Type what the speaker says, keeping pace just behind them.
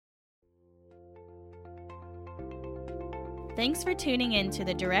Thanks for tuning in to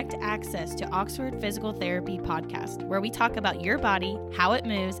the Direct Access to Oxford Physical Therapy podcast, where we talk about your body, how it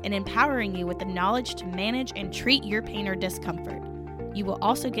moves, and empowering you with the knowledge to manage and treat your pain or discomfort. You will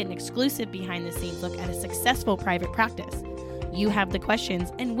also get an exclusive behind-the-scenes look at a successful private practice. You have the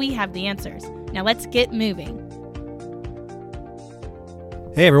questions, and we have the answers. Now let's get moving.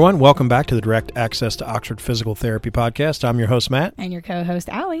 Hey everyone, welcome back to the Direct Access to Oxford Physical Therapy podcast. I'm your host, Matt. And your co-host,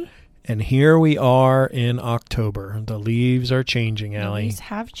 Allie. And here we are in October. The leaves are changing, Allie. The leaves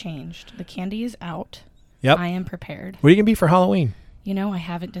have changed. The candy is out. Yep. I am prepared. What are you going to be for Halloween? You know, I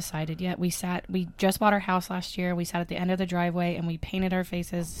haven't decided yet. We just bought our house last year. We sat at the end of the driveway and we painted our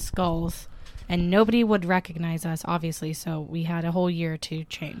faces skulls. And nobody would recognize us, obviously, so we had a whole year to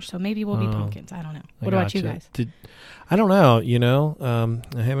change. So maybe we'll be pumpkins. I don't know. What about you guys? I don't know.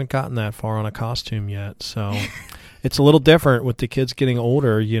 I haven't gotten that far on a costume yet, so it's a little different with the kids getting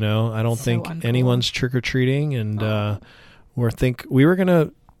older. I don't think anyone's trick-or-treating, and we were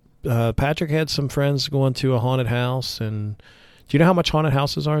going to Patrick had some friends going to a haunted house, and do you know how much haunted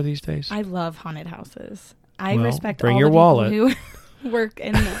houses are these days? I love haunted houses. I respect bring all your the wallet. people who work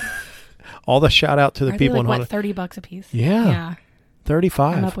in them. All the shout out to the people in haunted. $30 a piece? Yeah.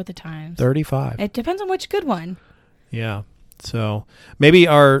 35. I'm up with the times. 35. It depends on which good one. Yeah. So maybe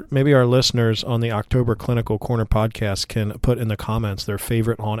our listeners on the October Clinical Corner podcast can put in the comments their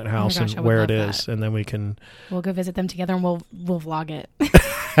favorite haunted house and where it is, and then we'll go visit them together and we'll vlog it.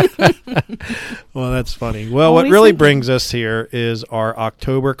 Well, that's funny. Well, what really brings us here is our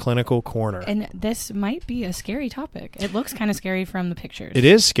October Clinical Corner. And this might be a scary topic. It looks kind of scary from the pictures. It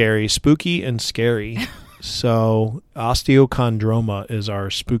is scary, spooky and scary. So osteochondroma is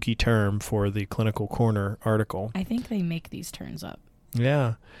our spooky term for the Clinical Corner article. I think they make these terms up.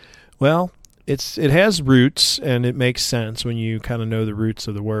 Yeah. Well, it has roots, and it makes sense when you kind of know the roots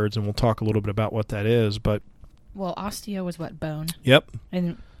of the words, and we'll talk a little bit about what that is. Well, osteo is what? Bone. Yep.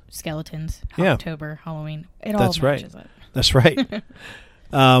 And skeletons, October, Halloween. It all matches it. That's right.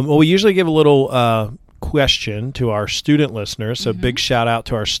 Well, we usually give a little question to our student listeners, so big shout out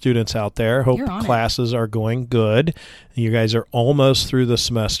to our students out there. Hope classes are going good. You guys are almost through the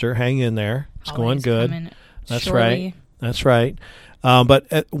semester. Hang in there. It's going good. That's right.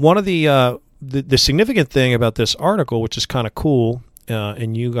 But one of the significant thing about this article, which is kind of cool,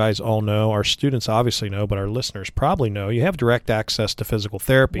 and you guys all know, our students obviously know, but our listeners probably know, you have direct access to physical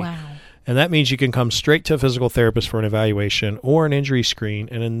therapy. Wow. And that means you can come straight to a physical therapist for an evaluation or an injury screen.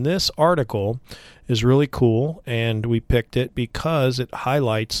 And in this article is really cool, and we picked it because it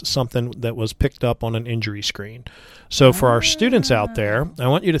highlights something that was picked up on an injury screen. So for our students out there, I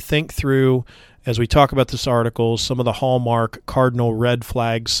want you to think through, as we talk about this article, some of the hallmark cardinal red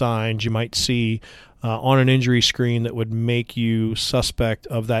flag signs you might see on an injury screen that would make you suspect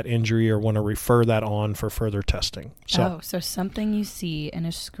of that injury or want to refer that on for further testing. So something you see in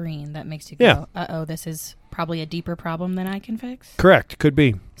a screen that makes you go, uh-oh, this is probably a deeper problem than I can fix? Correct. Could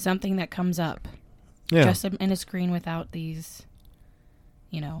be. Something that comes up just in a screen without these,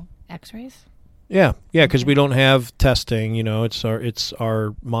 x-rays? Yeah, because we don't have testing. It's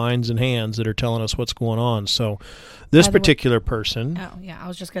our minds and hands that are telling us what's going on. So this particular person. Oh, yeah. I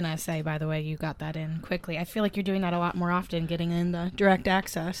was just going to say, by the way, you got that in quickly. I feel like you're doing that a lot more often, getting in the direct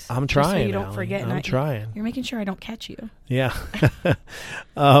access. I'm trying, so you don't forget. I'm trying. You're making sure I don't catch you. Yeah.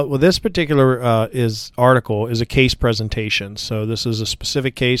 Well, this particular article is a case presentation. So this is a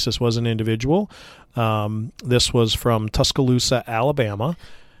specific case. This was an individual. This was from Tuscaloosa, Alabama.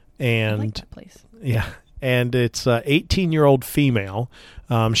 And I like that place. Yeah, and it's an 18-year-old female.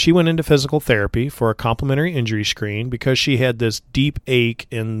 She went into physical therapy for a complementary injury screen because she had this deep ache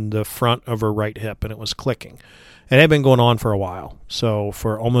in the front of her right hip, and it was clicking. It had been going on for a while, so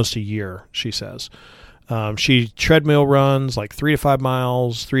for almost a year, she says. She treadmill runs like 3 to 5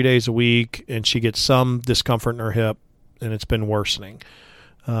 miles, 3 days a week, and she gets some discomfort in her hip, and it's been worsening.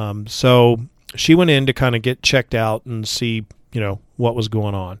 So she went in to kind of get checked out and see what was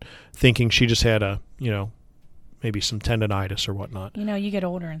going on, thinking she just had maybe some tendonitis or whatnot. You get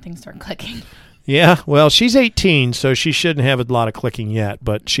older and things start clicking. Yeah, well, she's 18, so she shouldn't have a lot of clicking yet,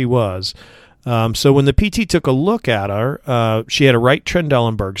 but she was. So when the PT took a look at her, she had a right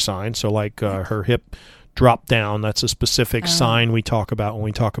Trendelenburg sign, so like her hip dropped down. That's a specific sign we talk about when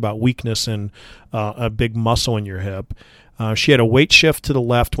we talk about weakness in a big muscle in your hip. She had a weight shift to the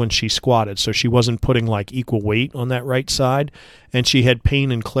left when she squatted, so she wasn't putting like equal weight on that right side, and she had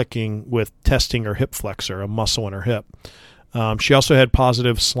pain and clicking with testing her hip flexor, a muscle in her hip. She also had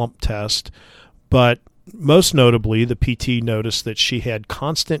positive slump test, but most notably, the PT noticed that she had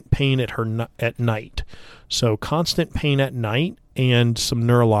constant pain at night. So constant pain at night and some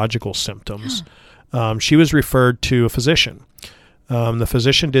neurological symptoms. she was referred to a physician. The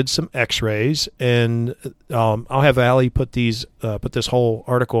physician did some X-rays, and I'll have Allie put this whole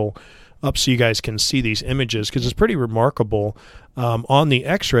article up so you guys can see these images, because it's pretty remarkable. On the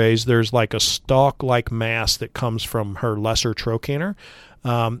X-rays, there's like a stalk-like mass that comes from her lesser trochanter,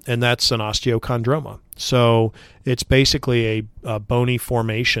 and that's an osteochondroma. So it's basically a bony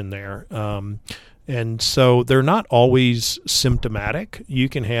formation there. And so they're not always symptomatic. You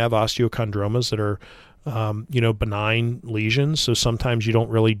can have osteochondromas that are benign lesions. So sometimes you don't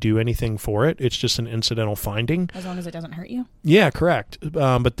really do anything for it. It's just an incidental finding. As long as it doesn't hurt you? Yeah, correct.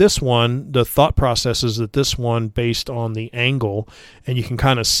 But this one, the thought process is that this one, based on the angle, and you can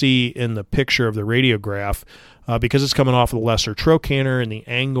kind of see in the picture of the radiograph, because it's coming off of the lesser trochanter and the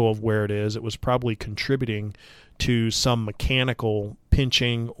angle of where it is, it was probably contributing to some mechanical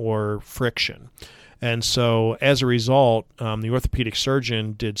pinching or friction. And so as a result, the orthopedic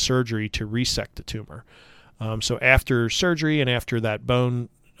surgeon did surgery to resect the tumor. So after surgery and after that bone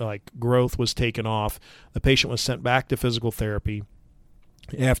growth was taken off, the patient was sent back to physical therapy.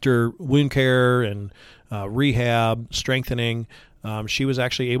 After wound care and rehab, strengthening, she was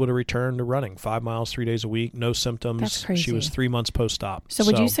actually able to return to running 5 miles, 3 days a week, no symptoms. That's crazy. She was 3 months post-op. So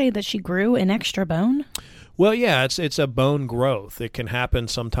would you say that she grew an extra bone? Well, yeah, it's a bone growth. It can happen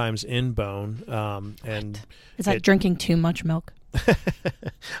sometimes in bone. And is that drinking too much milk? I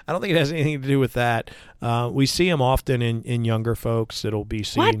don't think it has anything to do with that. We see them often in younger folks. It'll be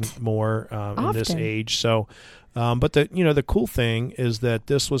seen more in this age. So, but the cool thing is that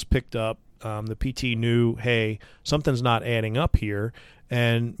this was picked up. The PT knew, hey, something's not adding up here.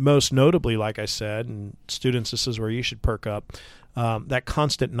 And most notably, like I said, and students, this is where you should perk up, that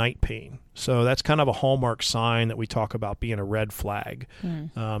constant night pain. So that's kind of a hallmark sign that we talk about being a red flag.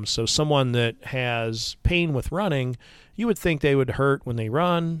 So someone that has pain with running, you would think they would hurt when they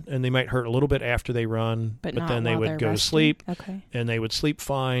run, and they might hurt a little bit after they run, but then they would go to sleep, and they would sleep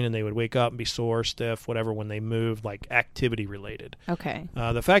fine, and they would wake up and be sore, stiff, whatever, when they moved, like activity related.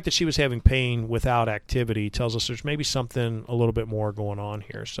 The fact that she was having pain without activity tells us there's maybe something a little bit more going on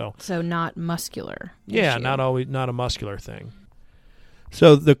here. So not muscular. Yeah, not a muscular thing.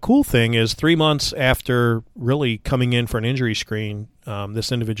 So the cool thing is 3 months after really coming in for an injury screen,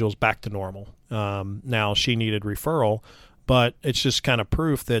 this individual's back to normal. Now she needed referral, but it's just kind of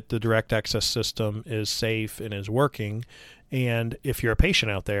proof that the direct access system is safe and is working. And if you're a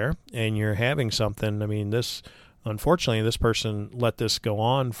patient out there and you're having something, I mean, unfortunately, this person let this go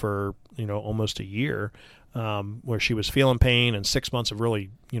on for, almost a year, where she was feeling pain and 6 months of really,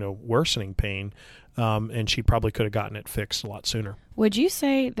 worsening pain. And she probably could have gotten it fixed a lot sooner. Would you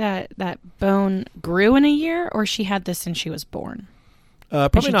say that bone grew in a year, or she had this since she was born?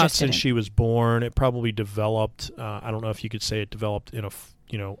 Probably not since she was born. It probably developed. I don't know if you could say it developed in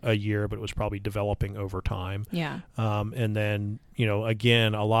a year, but it was probably developing over time. Yeah. And then,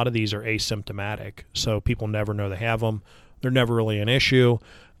 again, a lot of these are asymptomatic, so people never know they have them. They're never really an issue.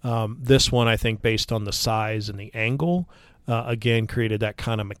 This one, I think, based on the size and the angle, again, created that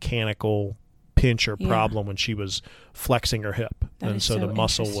kind of mechanical pinch or problem when she was flexing her hip. And so the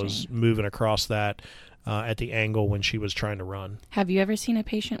muscle was moving across that at the angle when she was trying to run. Have you ever seen a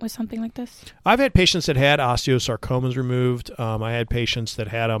patient with something like this? I've had patients that had osteosarcomas removed. I had patients that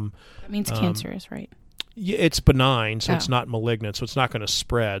had them. That means cancerous, right? Yeah, it's benign, so it's not malignant, so it's not going to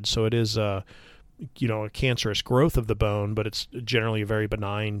spread. So it is a cancerous growth of the bone, but it's generally a very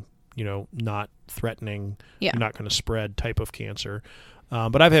benign, not threatening, not going to spread type of cancer.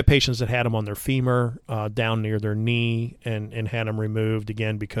 But I've had patients that had them on their femur, down near their knee, and had them removed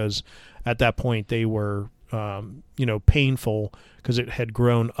again because at that point they were, painful because it had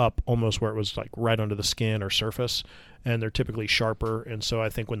grown up almost where it was like right under the skin or surface, and they're typically sharper. And so I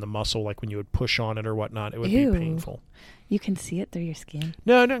think when the muscle, like when you would push on it or whatnot, it would be painful. You can see it through your skin?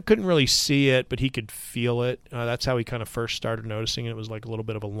 No, couldn't really see it, but he could feel it. That's how he kind of first started noticing it. It was like a little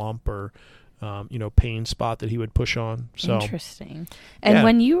bit of a lump or pain spot that he would push on. So interesting. And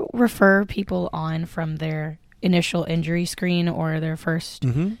when you refer people on from their initial injury screen or their first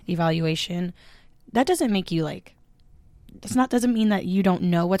evaluation, that doesn't make you doesn't mean that you don't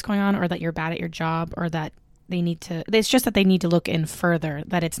know what's going on or that you're bad at your job or that it's just that they need to look in further,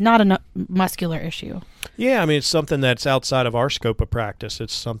 that it's not a muscular issue. Yeah, I mean, it's something that's outside of our scope of practice.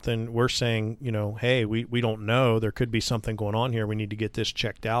 It's something we're saying, hey, we don't know. There could be something going on here. We need to get this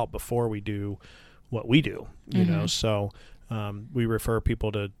checked out before we do what we do, you know. So We refer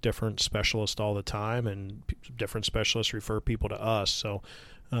people to different specialists all the time, and different specialists refer people to us. So,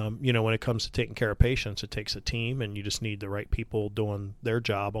 when it comes to taking care of patients, it takes a team, and you just need the right people doing their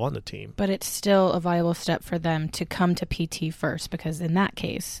job on the team. But it's still a viable step for them to come to PT first, because in that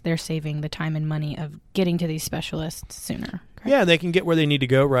case, they're saving the time and money of getting to these specialists sooner. Correct? Yeah, they can get where they need to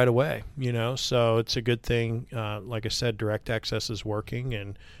go right away, so it's a good thing. Like I said, direct access is working,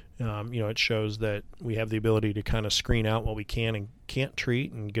 and it shows that we have the ability to kind of screen out what we can and can't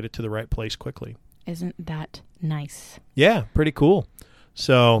treat and get it to the right place quickly. Isn't that nice? Yeah, pretty cool.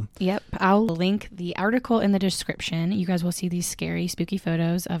 So, yep, I'll link the article in the description. You guys will see these scary, spooky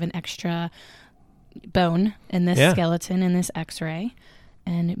photos of an extra bone in this skeleton in this x-ray,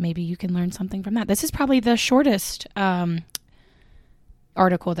 and maybe you can learn something from that. This is probably the shortest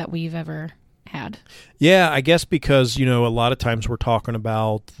article that we've ever had. Yeah, I guess because, a lot of times we're talking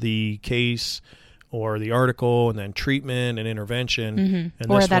about the case or the article and then treatment and intervention. Mm-hmm.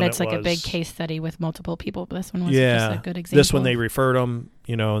 And or that it's like a big case study with multiple people. But this one was just a good example. This one they referred them,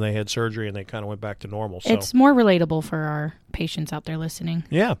 and they had surgery and they kind of went back to normal. So it's more relatable for our patients out there listening.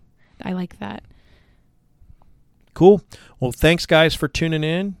 Yeah. I like that. Cool. Well, thanks, guys, for tuning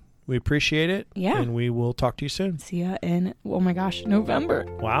in. We appreciate it. Yeah. And we will talk to you soon. See ya in, November.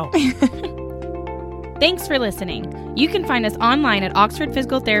 Wow. Thanks for listening. You can find us online at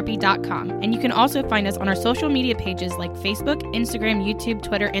oxfordphysicaltherapy.com, and you can also find us on our social media pages like Facebook, Instagram, YouTube,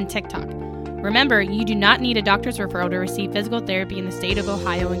 Twitter, and TikTok. Remember, you do not need a doctor's referral to receive physical therapy in the state of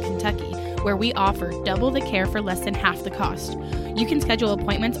Ohio and Kentucky, where we offer double the care for less than half the cost. You can schedule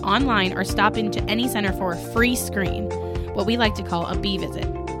appointments online or stop into any center for a free screen, what we like to call a B visit.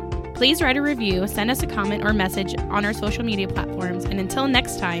 Please write a review, send us a comment or message on our social media platforms, and until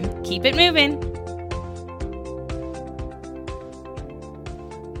next time, keep it moving.